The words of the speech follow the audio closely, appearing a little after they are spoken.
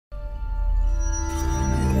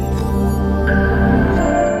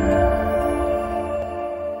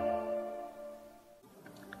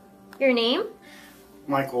your name?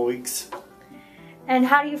 Michael Weeks. And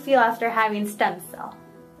how do you feel after having stem cell?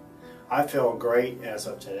 I feel great as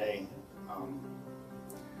of today.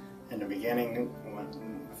 In the beginning,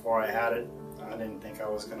 before I had it, I didn't think I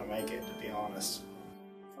was going to make it, to be honest.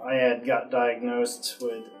 I had got diagnosed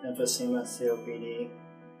with emphysema COPD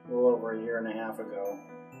a little over a year and a half ago,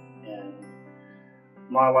 and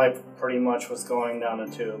my life pretty much was going down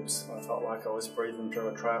the tubes. I felt like I was breathing through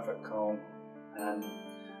a traffic cone, and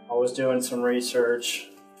I was doing some research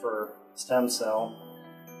for stem cell,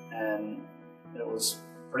 and it was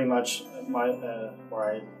pretty much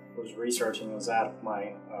where I was researching was out of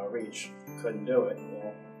my reach. Couldn't do it.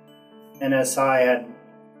 Well, NSI had,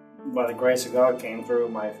 by the grace of God, came through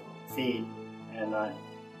my feed, and I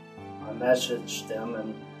messaged them,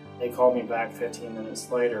 and they called me back 15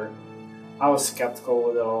 minutes later. I was skeptical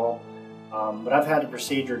with it all, but I've had the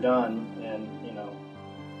procedure done, and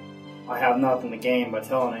I have nothing to gain by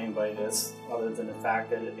telling anybody this, other than the fact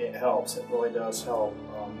that it helps. It really does help.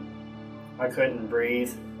 I couldn't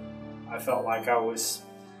breathe. I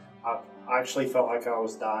actually felt like I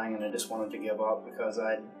was dying, and I just wanted to give up because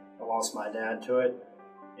I lost my dad to it,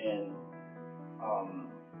 and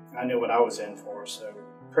I knew what I was in for. So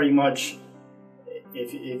pretty much,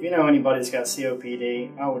 if you know anybody that's got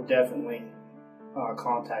COPD, I would definitely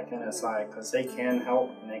contact NSI, because they can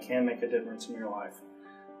help and they can make a difference in your life.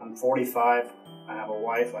 I'm 45, I have a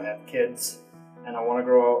wife, I have kids, and I want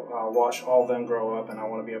to watch all of them grow up, and I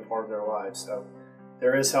want to be a part of their lives. So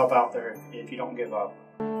there is help out there if you don't give up.